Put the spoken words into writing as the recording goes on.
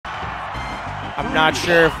I'm not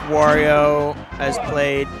sure if Wario has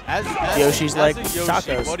played Yoshi's like Yoshi,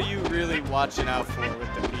 tacos. What are you really watching out for with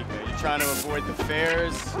the Pika? You trying to avoid the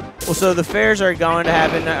fairs? Well, so the fairs are going to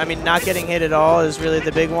happen. I mean, not getting hit at all is really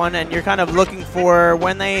the big one, and you're kind of looking for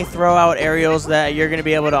when they throw out aerials that you're going to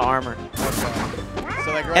be able to armor. Okay.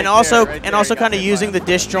 So like right And also, there, kind of using the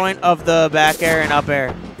disjoint of the back air and up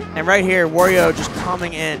air. And right here, Wario just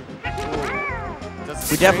coming in.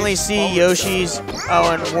 We definitely see Yoshi's,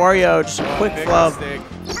 and Wario just a quick flub.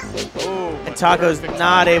 And Taco's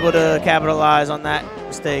not able to capitalize on that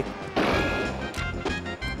mistake.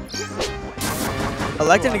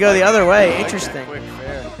 Electing to go the other way, interesting.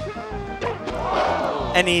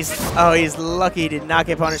 And he's lucky he did not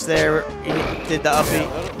get punished there. He did the upbeat.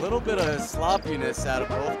 A little bit of sloppiness out of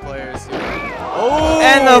both players here. Oh!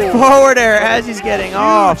 And the forward air as he's getting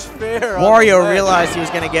off. Wario realized he was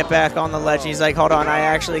going to get back on the ledge. He's like, hold on, I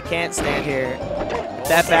actually can't stand here.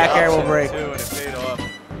 That back air will break. And it paid off.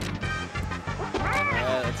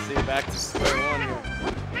 Let's see, back to square one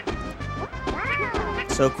here.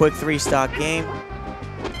 So quick 3-stock game.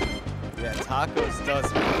 Yeah, Tacos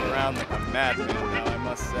does move around like a madman now, I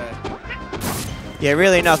must say. Yeah,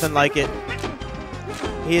 really nothing like it.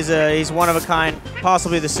 He's one of a kind,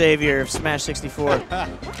 possibly the savior of Smash 64.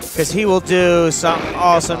 Because he will do something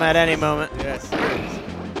awesome at any moment. Yes,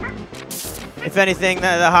 If anything,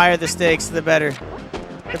 the higher the stakes, the better.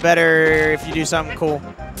 The better if you do something cool.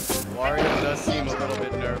 Wario does seem a little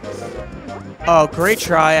bit nervous. Oh, great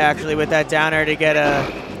try actually with that down air to get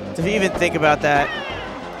to even think about that.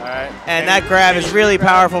 Alright. And that grab is really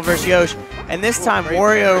powerful versus Yoshi. And this time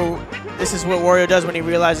Wario, this is what Wario does when he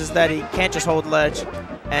realizes that he can't just hold ledge.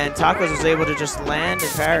 And Tacos was able to just land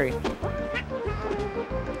and parry.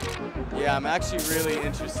 Yeah, I'm actually really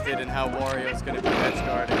interested in how Wario's going to be edge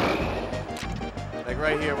guarding. Like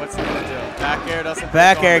right here, what's he going to do? Back air doesn't.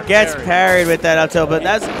 Back air gets parried with that up tilt, but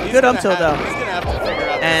that's good up tilt though. He's going to have to figure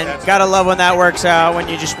out. And gotta love when that works out, when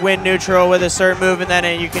you just win neutral with a certain move and then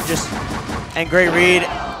you can just, and great read.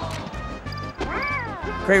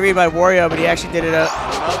 Great read by Wario, but he actually did it up.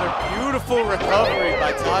 Another beautiful recovery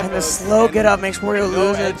by Tacos. And the slow get up makes Wario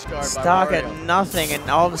lose it stock at nothing, and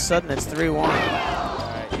all of a sudden it's 3-1.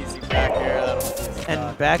 Alright, easy back air.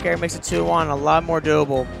 And back air makes it 2-1, a lot more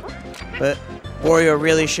doable. But Wario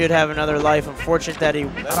really should have another life. Unfortunate that he,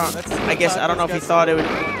 I don't know if he thought it would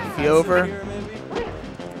be over.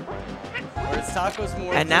 Or is Tacos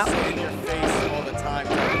more and now, in your face all the time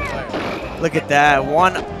type of player? Look at that,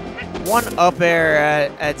 one up air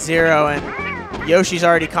at 0, and Yoshi's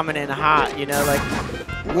already coming in hot, you know, like,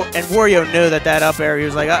 and Wario knew that up air, he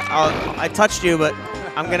was like, I touched you, but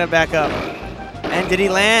I'm going to back up. And did he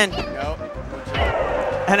land? Nope.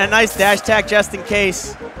 And a nice dash attack just in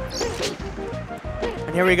case.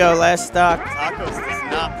 And here we go, last stock. Tacos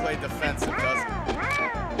does not play defensive, does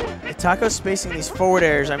he? Taco's spacing these forward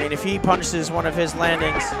airs. I mean, if he punishes one of his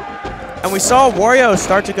landings. And we saw Wario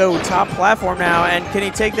start to go top platform now, and can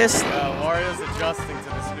he take this? Wario's adjusting to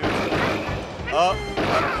this new. Oh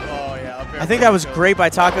yeah. Up I think that was great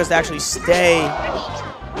by Tacos to actually stay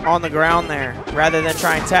on the ground there rather than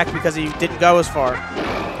try and tech because he didn't go as far.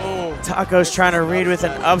 Tacos trying to read with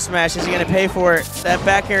an up smash. Is he going to pay for it? That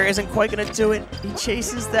back air isn't quite going to do it. He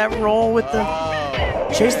chases that roll with the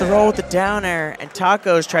down air, and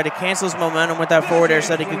Tacos tried to cancel his momentum with that forward air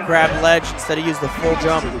so that he could grab ledge instead of use the full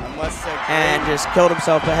jump and just killed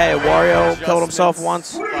himself. But hey, Wario killed himself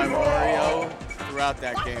once. By Wario throughout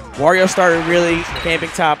that game. Wario started really camping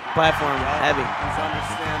top platform heavy. He's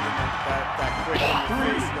understanding that quick in your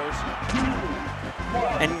face Yoshi.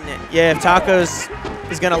 And yeah, if Tacos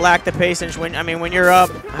is going to lack the pace, and when you're up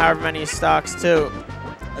however many stocks too.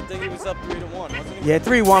 I think he was up 3-1, wasn't he? Yeah,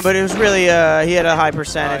 3-1, but it was really, he had a high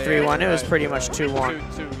percent at 3-1. It was pretty much 2-1.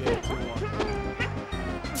 2-1.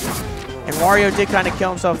 And Wario did kind of kill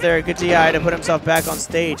himself there. Good DI to put himself back on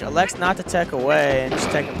stage. Elects not to tech away and just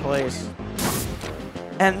tech in place.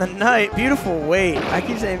 And the Knight, beautiful wait. I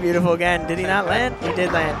keep saying beautiful again. Did he not land? He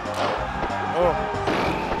did land. Oh.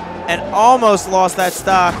 And almost lost that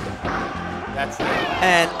stock. That's it.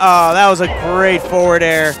 And that was a great forward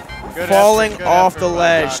air. Good falling effort, off the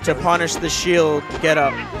ledge to punish the shield get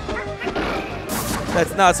up.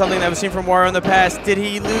 That's not something that was seen from Wario in the past. Did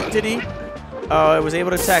he loot? Did he? Oh, it was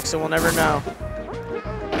able to tech, so we'll never know.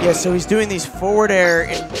 Yeah, so he's doing these forward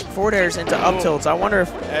airs into up tilts. I wonder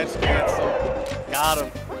if edge cancel. Got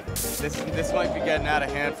him. This might be getting out of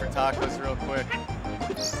hand for Tacos real quick.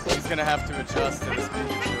 He's gonna have to adjust to this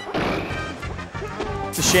Pikachu.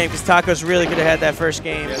 It's a shame because Tacos really could have had that first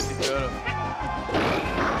game. Yes, he could have.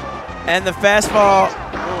 And the fastball.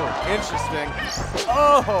 Oh, interesting.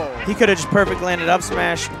 Oh! He could have just perfect landed up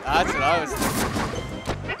smash. That's what I was thinking.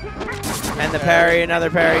 And the parry, another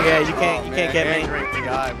parry. Yeah, you can't get me. Great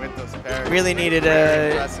DI with those parries. Really needed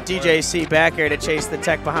a DJC back air to chase the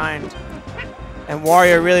tech behind. And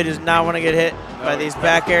Wario really does not want to get hit by these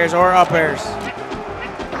back airs or up airs.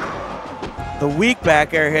 The weak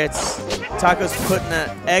back air hits. Taco's putting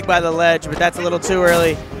an egg by the ledge, but that's a little too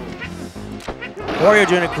early. Wario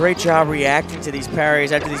doing a great job reacting to these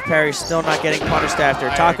parries after these parries still not getting punished after.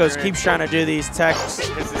 Tacos keeps trying to do these techs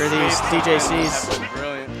or these DJCs.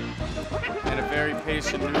 Brilliant. And a very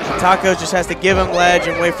patient neutral. Tacos just has to give him ledge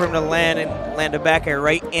and wait for him to land and land a back air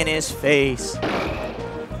right in his face.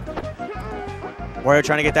 Wario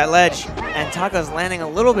trying to get that ledge, and Tacos landing a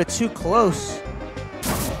little bit too close.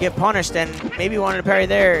 Get punished and maybe wanted to parry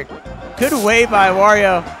there. Good wave by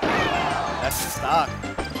Wario. That's the stock.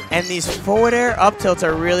 And these forward air up tilts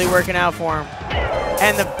are really working out for him.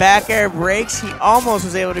 And the back air breaks. He almost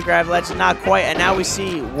was able to grab ledge, not quite. And now we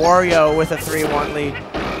see Wario with a 3-1 lead.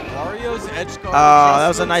 Wario's edge guard that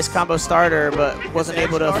was a nice combo starter, but wasn't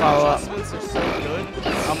able to follow up. Adjustments are so good.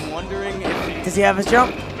 I'm wondering if he... Does he have his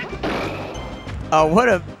jump? Oh,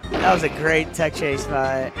 that was a great tech chase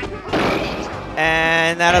by.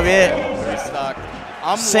 And that'll be it. Stock.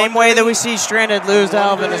 Same way that we see Stranded lose to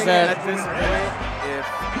Alvin instead. At this point, if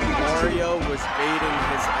Wario was baiting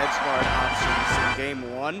his edge guard options in game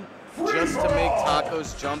 1 just to make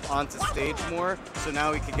Tacos jump onto stage more, so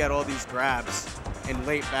now he could get all these grabs in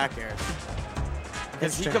late back airs.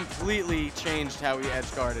 Because he completely changed how he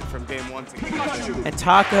edge guarded from game 1 to game 2. And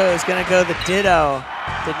Taco is going to go the ditto.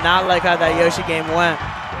 Did not like how that Yoshi game went.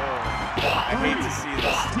 I hate to see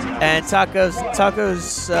this. And Taco's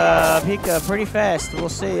Pika pretty fast. We'll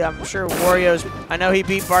see. I'm sure Wario's. I know he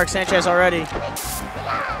beat Bark Sanchez already.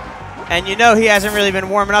 And you know he hasn't really been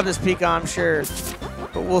warming up this Pika, I'm sure.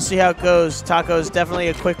 But we'll see how it goes. Taco's definitely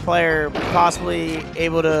a quick player, possibly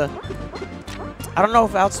able to, I don't know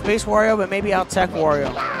if outspace Wario, but maybe out-tech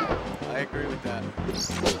Wario. I agree with that.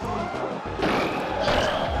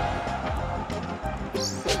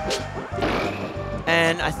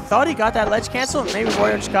 And I thought he got that ledge cancel, and maybe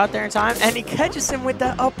Wario just got there in time. And he catches him with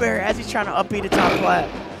that up air as he's trying to up-beat a top flat.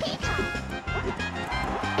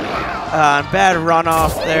 Bad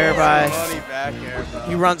runoff there by. Back air, bro.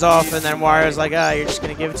 He runs off, and then Wario's like, you're just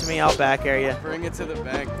going to give it to me, I'll back air you. Bring it to the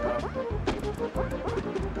bank, bro.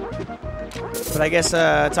 But I guess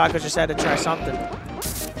Taco just had to try something.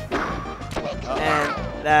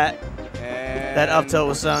 And that up tilt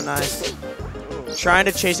was so nice. Trying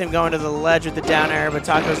to chase him going to the ledge with the down air, but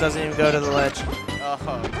Tacos doesn't even go to the ledge. Oh,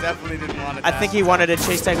 definitely didn't want to. I think he wanted to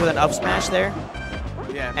chase tech with an up smash there.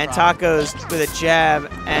 Yeah. And Tacos with a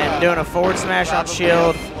jab and doing a forward smash on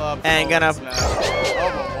shield and gonna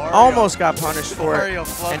almost got punished for it.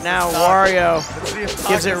 And now Wario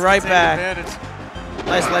gives it right back.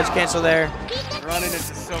 Nice ledge cancel there. Running into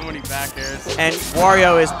so many back airs. And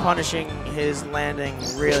Wario is punishing his landing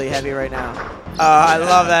really heavy right now. I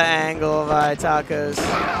love that angle by Tacos.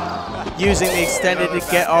 Using the extended to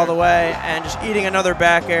get all the way and just eating another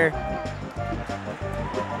back air.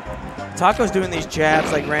 Taco's doing these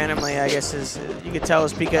jabs like randomly, I guess you could tell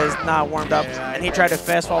his Pika is not warmed up. And he tried to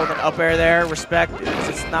fast fall with an up air there. Respect, because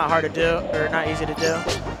it's not hard to do, or not easy to do.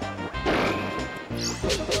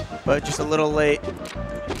 But just a little late.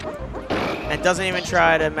 And doesn't even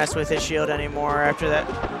try to mess with his shield anymore after that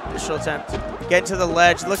initial attempt. Getting to the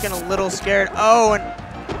ledge, looking a little scared. Oh, and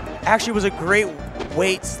actually was a great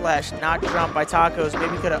wait slash not jump by Tacos.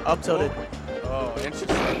 Maybe could have up tilted. Oh, interesting.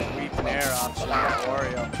 Weak air option for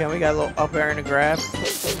Wario. Okay, we got a little up air and a grab.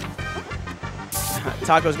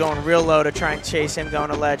 Taco's going real low to try and chase him going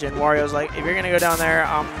to ledge, and Wario's like, if you're going to go down there,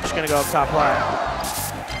 I'm just going to go up top flat.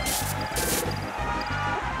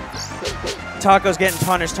 Taco's getting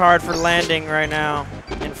punished hard for landing right now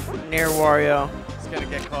near Wario.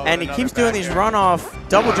 And he keeps doing these runoff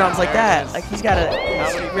double jumps like that. Like he's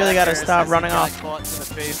really got to stop running off. Caught to the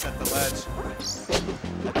face at the ledge.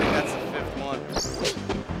 I think that's the 5th one.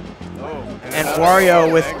 Oh, and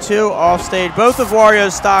Wario with 2 off stage. Both of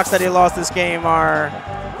Wario's stocks that he lost this game are.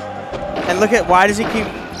 And look at why does he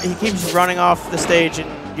keeps running off the stage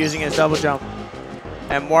and using his double jump.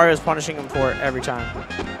 And Wario's punishing him for it every time.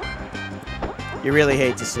 You really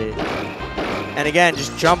hate to see it. And again,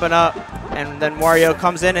 just jumping up, and then Wario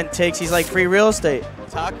comes in and takes, he's like free real estate.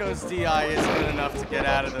 Taco's DI is good enough to get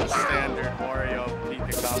out of those standard Wario Pika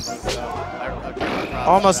combos, so I'll give him props.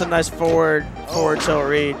 Almost a nice forward tilt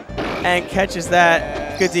read. And catches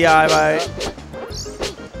that. Good DI by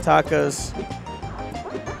Tacos.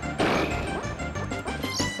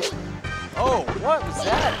 Oh, what was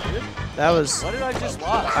that, dude? That was... What did I just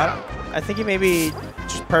watch? I think he maybe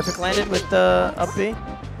just perfect landed with the up B.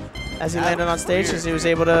 as he landed on stage because he was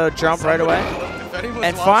able to jump right away. If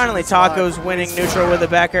And finally, Taco's winning neutral with a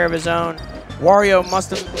back air of his own. Wario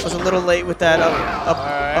was a little late with that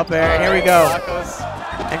up air. And here we go.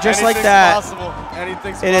 And just like that,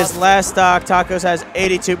 it is last stock. Tacos has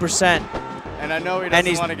 82%. And I know he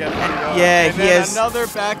doesn't want to get yeah, and he has another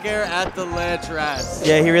back air at the ledge rest.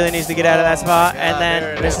 Yeah, he really needs to get out of that spot. God, and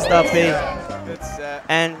then misses the up B. Good set.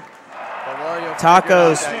 And Wario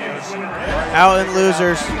Tacos out in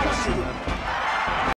losers.